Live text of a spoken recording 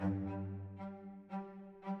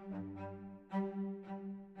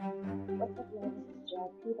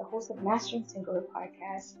Sophie, the host of Mastering Singular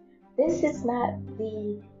podcast. This is not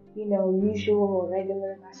the usual or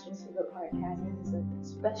regular Mastering Singular podcast. This is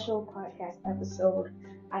a special podcast episode.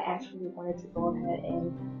 I actually wanted to go ahead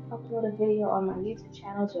and upload a video on my YouTube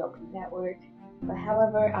channel, JLP Network. But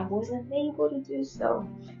however, I wasn't able to do so.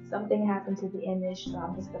 Something happened to the image, so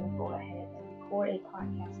I'm just gonna go ahead and record a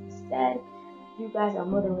podcast instead. You guys are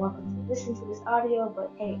more than welcome to listen to this audio,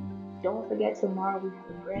 but hey, don't forget tomorrow we have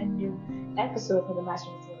a brand new episode for the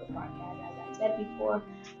Mastering Singular podcast. As I said before,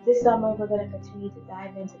 this summer we're going to continue to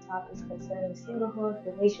dive into topics concerning singlehood,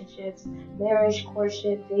 relationships, marriage,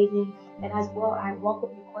 courtship, dating, and as well I welcome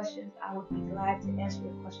your questions. I would be glad to answer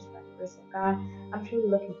your questions by the grace of God. I'm truly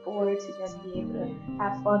looking forward to just be able to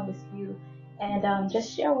have fun with you and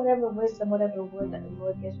just share whatever wisdom, whatever word that the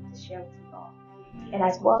Lord gives me to share with you all. And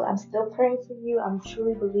as well, I'm still praying for you. I'm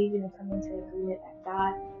truly believing and coming to agreement that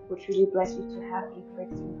God will truly bless you to have a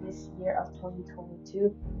breakthrough this year of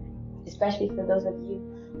 2022, especially for those of you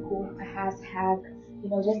who perhaps have,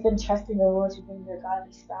 just been trusting the Lord to bring your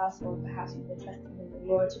godly spouse, or perhaps you've been trusting in the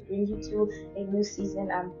Lord to bring you to a new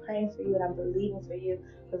season. I'm praying for you and I'm believing for you,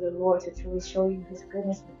 for the Lord to truly show you His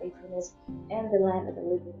goodness and faithfulness in the land of the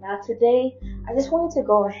living. Now today, I just wanted to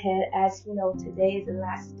go ahead, as you know, today is the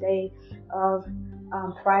last day of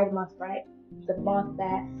Pride Month, right? The month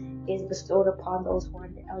that is bestowed upon those who are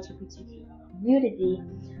in the LGBTQ community.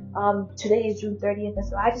 Today is June 30th, and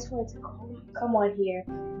so I just wanted to come on here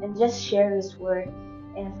and just share this word.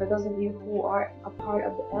 And for those of you who are a part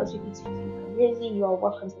of the LGBTQ community, you are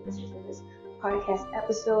welcome to listen to this podcast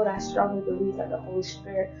episode. I strongly believe that the Holy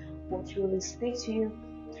Spirit will truly speak to you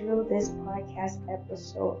through this podcast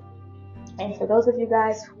episode. And for those of you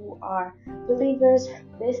guys who are believers,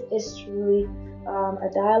 this is truly a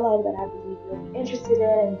dialogue that I believe you're interested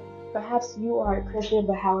in. And perhaps you are a Christian,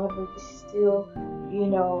 but however, you still,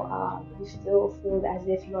 you still feel as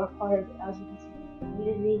if you are part of the LGBT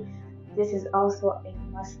community. This is also a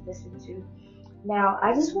must listen to. Now,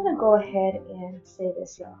 I just want to go ahead and say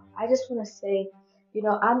this, y'all. I just want to say,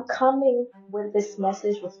 I'm coming with this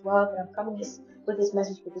message with love, and I'm coming with this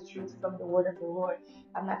message with the truth from the word of the Lord.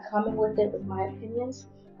 I'm not coming with it with my opinions.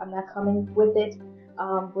 I'm not coming with it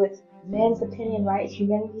with man's opinion, right?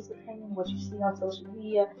 Humanity's opinion, what you see on social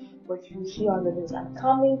media, what you hear on the news. I'm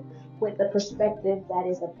coming with the perspective that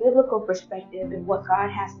is a biblical perspective and what God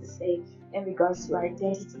has to say in regards to our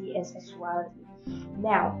identity and sexuality.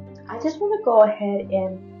 Now, I just want to go ahead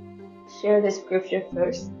and share this scripture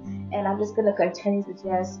first, and I'm just going to continue to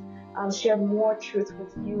just share more truth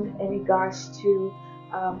with you in regards to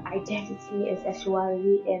identity and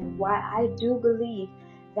sexuality, and why I do believe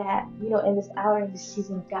that, in this hour, in this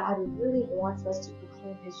season, God really wants us to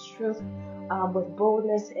proclaim His truth with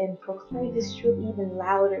boldness and proclaim His truth even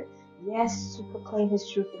louder. Yes, to proclaim His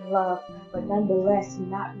truth in love, but nonetheless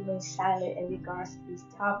not remain silent in regards to these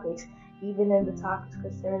topics, even in the topics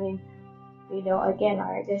concerning, again,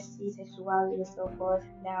 our identity, sexuality, and so forth.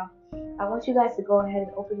 Now, I want you guys to go ahead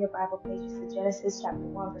and open your Bible pages to Genesis chapter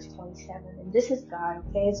 1, verse 27. And this is God,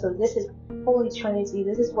 okay? So this is Holy Trinity.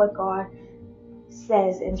 This is what God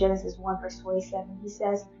says in Genesis 1, verse 27. He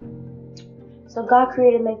says, "So God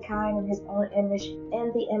created mankind in His own image.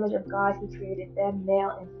 In the image of God, He created them, male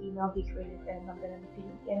and female, He created them." I'm going to repeat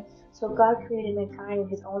it again. "So God created mankind in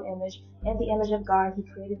His own image. In the image of God, He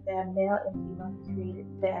created them, male and female, He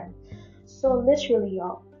created them." So literally,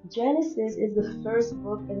 y'all, Genesis is the first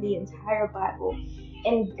book in the entire Bible.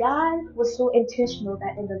 And God was so intentional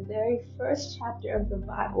that in the very first chapter of the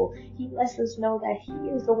Bible, He lets us know that He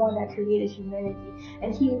is the one that created humanity.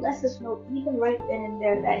 And He lets us know even right then and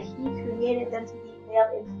there that He created them to be male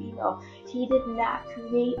and female. He did not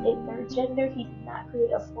create a third gender. He did not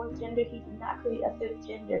create a fourth gender. He did not create a fifth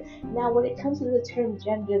gender. Now, when it comes to the term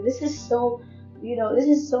gender, this is so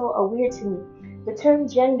weird to me. The term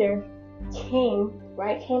gender came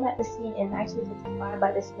at the scene in 1955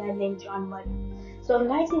 by this man named John Money. So in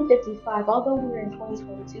 1955, although we were in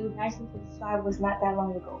 2022, 1955 was not that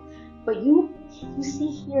long ago. But you see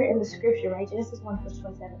here in the scripture, right? Genesis 1 verse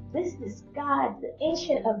 27. This is God, the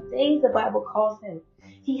Ancient of Days, the Bible calls Him.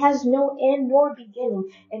 He has no end nor beginning.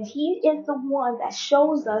 And He is the one that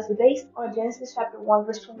shows us, based on Genesis chapter 1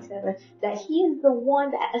 verse 27, that He is the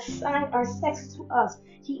one that assigned our sex to us.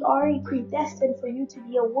 He already predestined for you to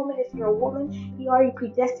be a woman if you're a woman. He already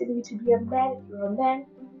predestined you to be a man if you're a man.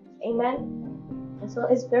 Amen. And so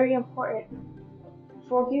it's very important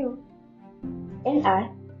for you and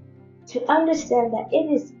I to understand that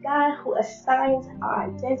it is God who assigns our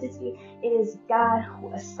identity. It is God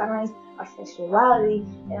who assigns our sexuality.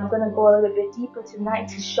 And I'm going to go a little bit deeper tonight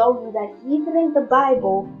to show you that even in the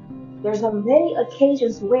Bible, there's many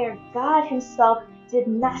occasions where God Himself did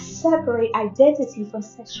not separate identity from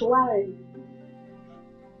sexuality.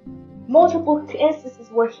 Multiple instances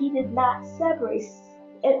where he did not separate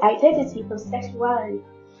identity from sexuality.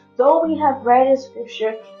 Though we have read in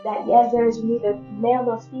scripture that yes, there is neither male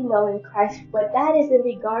nor female in Christ, but that is in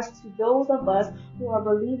regards to those of us who are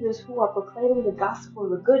believers, who are proclaiming the gospel,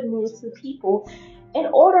 the good news to people, in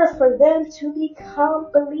order for them to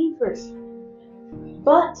become believers.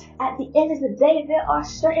 But at the end of the day, there are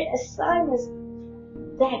certain assignments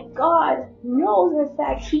that God knows. In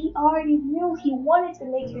fact, He already knew He wanted to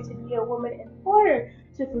make you to be a woman in order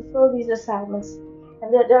to fulfill these assignments.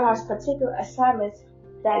 And that there are particular assignments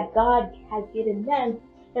that God had given them,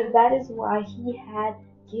 and that is why He had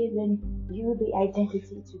given you the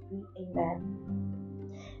identity to be a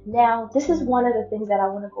man. Now, this is one of the things that I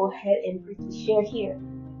want to go ahead and briefly share here,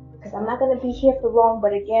 because I'm not going to be here for long,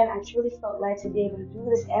 but again, I truly felt led to be able to do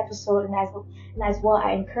this episode, and as well,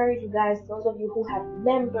 I encourage you guys, those of you who have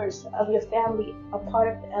members of your family a part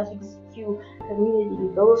of the LGBTQ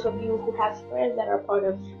community, those of you who have friends that are part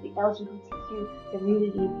of the LGBTQ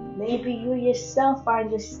community, maybe you yourself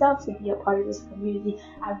find yourself to be a part of this community,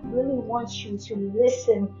 I really want you to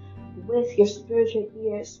listen with your spiritual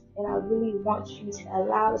ears, and I really want you to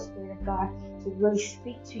allow the Spirit of God to really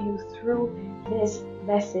speak to you through this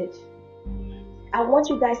message. I want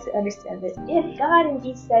you guys to understand this. If God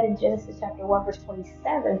indeed said in Genesis chapter 1 verse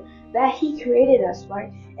 27 that He created us,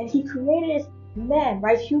 right, and He created man,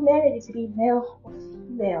 right, humanity to be male or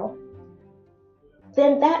female,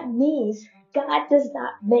 then that means God does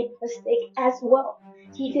not make mistake as well.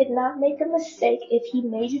 He did not make a mistake if He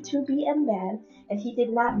made you to be a man, and He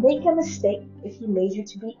did not make a mistake if He made you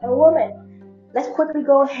to be a woman. Let's quickly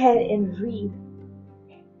go ahead and read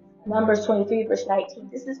Numbers 23 verse 19.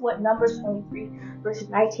 This is what Numbers 23 verse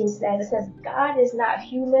 19 says. It says, God is not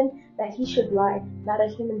human that He should lie, not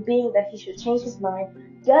a human being that He should change His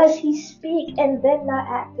mind. Does He speak and then not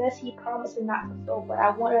act? Does He promise and not fulfill? But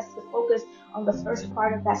I want us to focus on the first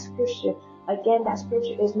part of that scripture. Again, that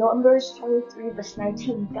scripture is Numbers 23 verse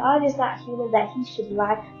 19. God is not human that He should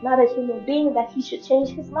lie, not a human being that He should change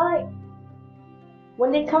His mind.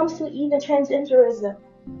 When it comes to even transgenderism,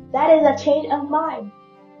 that is a change of mind.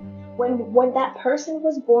 When that person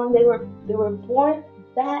was born, they were born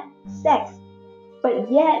that sex,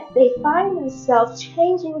 but yet they find themselves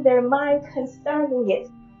changing their mind concerning it.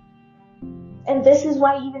 And this is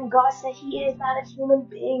why even God said He is not a human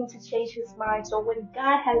being to change His mind. So when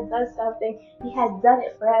God has done something, He has done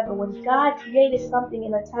it forever. When God created something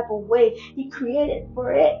in a type of way, He created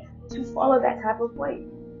for it to follow that type of way.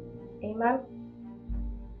 Amen.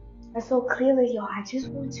 And so clearly, y'all, I just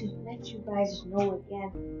want to let you guys know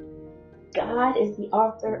again, God is the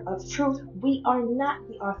author of truth. We are not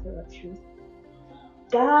the author of truth.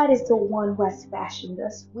 God is the one who has fashioned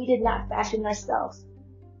us. We did not fashion ourselves.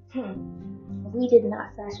 We did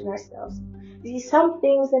not fashion ourselves. You see, some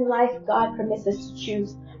things in life God permits us to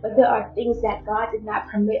choose, but there are things that God did not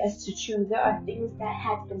permit us to choose. There are things that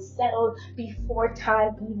had been settled before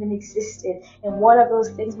time even existed. And one of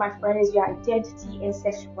those things, my friend, is your identity and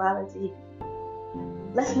sexuality.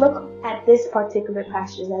 Let's look at this particular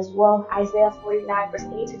passage as well, Isaiah 49 verse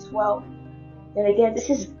 8 to 12. And again, this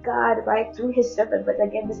is God, right, through His servant, but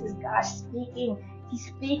again, this is God speaking. He's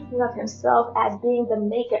speaking of Himself as being the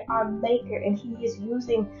maker, our maker, and He is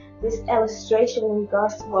using this illustration in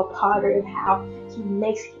regards to a potter and how he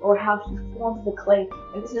makes or how he forms the clay.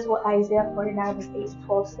 And this is what Isaiah 49 verse 8 to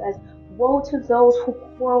 12 says. Woe to those who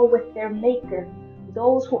quarrel with their maker,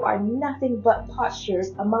 those who are nothing but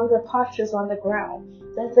potsherds among the potsherds on the ground.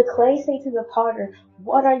 Does the clay say to the potter,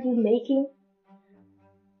 what are you making?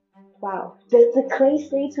 Wow. Does the clay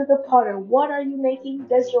say to the potter, what are you making?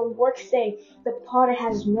 Does your work say the potter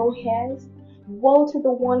has no hands? Woe to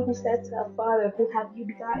the one who says to a father, who have you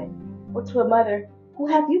begotten? Or to a mother, who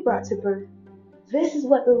have you brought to birth? This is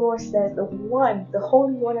what the Lord says, the one, the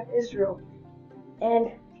Holy One of Israel,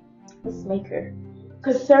 and His Maker.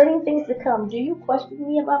 Concerning things to come, do you question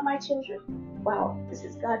me about my children? Wow, this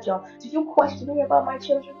is God, y'all. Do you question me about my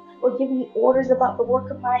children, or give me orders about the work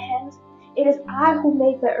of my hands? It is I who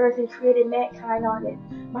made the earth and created mankind on it.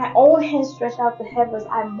 My own hand stretched out the heavens.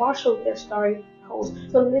 I marshaled their starry hosts.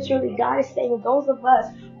 So literally, God is saying those of us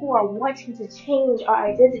who are wanting to change our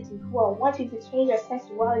identity, who are wanting to change our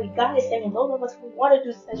sexuality, God is saying those of us who want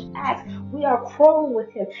to do such acts, we are quarreling with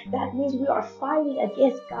Him. That means we are fighting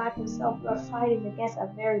against God Himself. We are fighting against our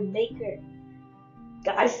very Maker.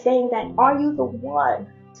 God is saying that, are you the one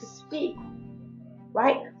to speak?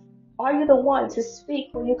 Right? Are you the one to speak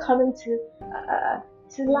when you come into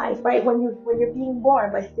to life, right? When you're being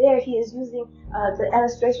born, but there He is using the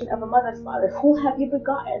illustration of a mother and father. Who have you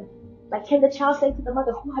begotten? Like, can the child say to the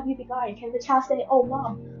mother, who have you begotten? Can the child say, oh,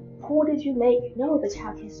 mom, who did you make? No, the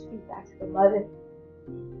child can speak back to the mother.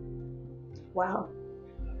 Wow.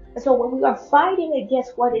 And so when we are fighting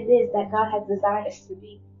against what it is that God has designed us to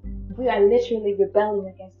be, we are literally rebelling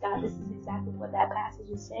against God. This is exactly what that passage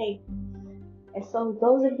is saying. And so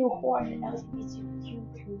those of you who are in the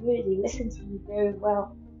LGBTQ community, listen to me very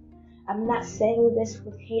well. I'm not saying this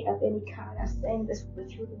with hate of any kind. I'm saying this with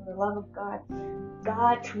the truth and the love of God.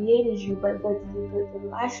 God created you, but the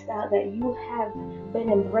lifestyle that you have been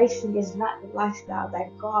embracing is not the lifestyle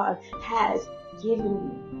that God has given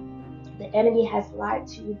you. The enemy has lied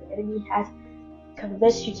to you. The enemy has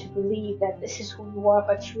convinced you to believe that this is who you are,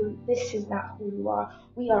 but truly this is not who you are.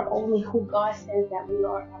 We are only who God says that we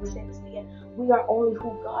are. I'm saying this again. We are only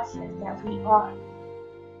who God says that we are.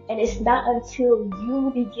 And it's not until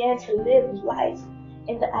you begin to live life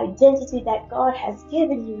in the identity that God has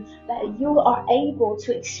given you that you are able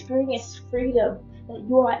to experience freedom, that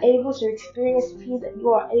you are able to experience peace, that you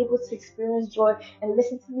are able to experience joy. And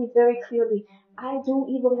listen to me very clearly. I do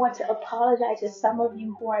even want to apologize to some of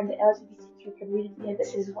you who are in the LGBTQ community, and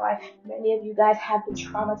this is why many of you guys have been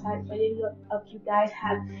traumatized. Many of you guys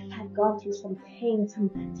have gone through some pain, some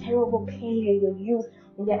terrible pain in your youth,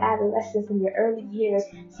 in your adolescence, in your early years.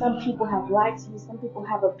 Some people have lied to you. Some people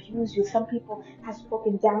have abused you. Some people have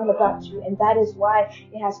spoken down about you. And that is why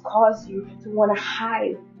it has caused you to want to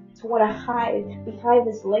hide behind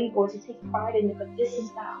this label, to take pride in it. But this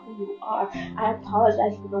is not who you are. I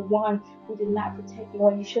apologize for the one who did not protect you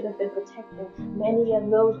when you should have been protected. Many of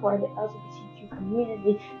those who are in the LGBTQ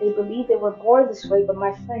community, they believe they were born this way. But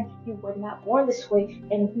my friend, you were not born this way.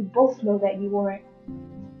 And we both know that you weren't.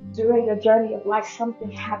 During your journey of life,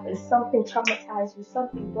 something happened, something traumatized you,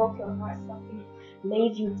 something broke your heart, something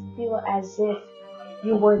made you feel as if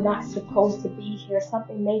you were not supposed to be here,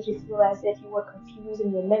 something made you feel as if you were confused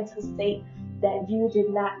in your mental state, that you did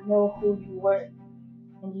not know who you were.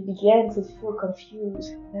 And you began to feel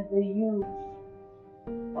confused whether you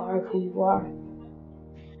are who you are.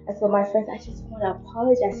 And so, my friends, I just want to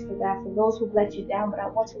apologize for that, for those who've let you down, but I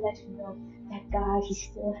want to let you know that God, He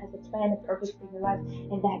still has a plan and purpose for your life,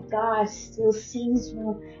 and that God still sees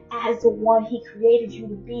you as the one He created you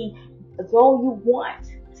to be. Though you want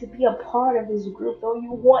to be a part of this group, though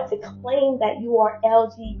you want to claim that you are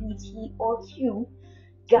LGBT or Q,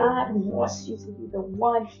 God wants you to be the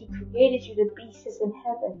one He created you to be since in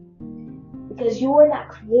heaven. Because you were not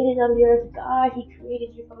created on the earth. God, He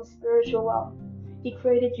created you from a spiritual realm. He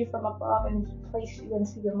created you from above, and He placed you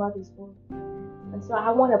into your mother's womb. And so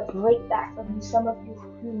I want to break that from you. Some of you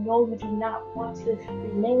who know you do not want to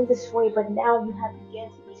remain this way, but now you have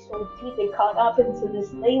begun to be so deep and caught up into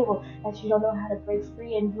this label that you don't know how to break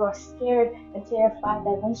free, and you are scared and terrified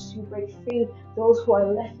that once you break free, those who are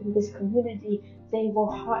left in this community, they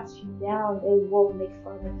will hunt you down, they will make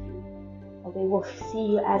fun of you, and they will see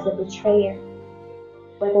you as a betrayer.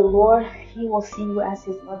 But the Lord, He will see you as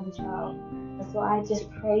His loving child. And so I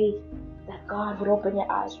just pray that God would open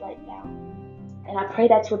your eyes right now. And I pray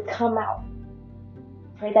that you would come out.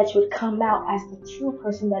 Pray that you would come out as the true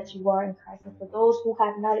person that you are in Christ. And for those who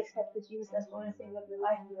have not accepted Jesus as Lord and Savior of your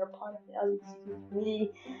life, you are a part of the LGBTQ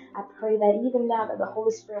community, I pray that even now that the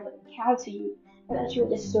Holy Spirit would encounter you, and that you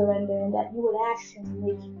would just surrender, and that you would ask Him to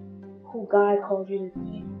make you who God called you to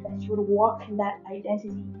be, that you would walk in that identity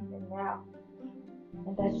even now,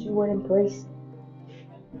 and that you would embrace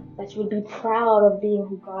it, that you would be proud of being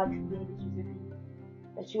who God created you to be.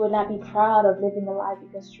 That you would not be proud of living a lie,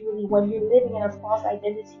 because truly when you're living in a false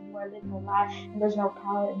identity, you are living a lie, and there's no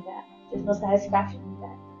power in that. There's no satisfaction in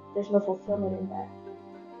that. There's no fulfillment in that.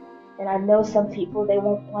 And I know some people, they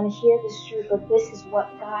won't want to hear this truth, but this is what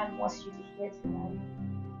God wants you to hear tonight.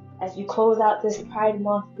 As you close out this Pride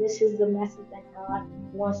Month, this is the message that God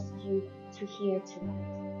wants you to hear tonight.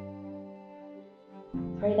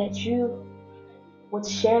 Pray that you would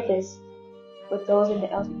share this with those in the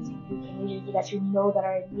LGBTQ community that you know that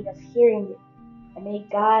are in need of hearing it. And may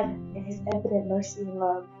God, in His infinite mercy and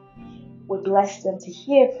love, would bless them to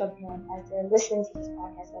hear from Him as they're listening to this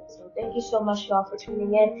podcast episode. Thank you so much, y'all, for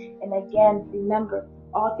tuning in. And again, remember,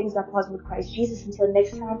 all things are possible with Christ Jesus. Until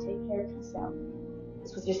next time, take care. Peace out.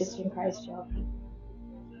 This was your sister in Christ, y'all.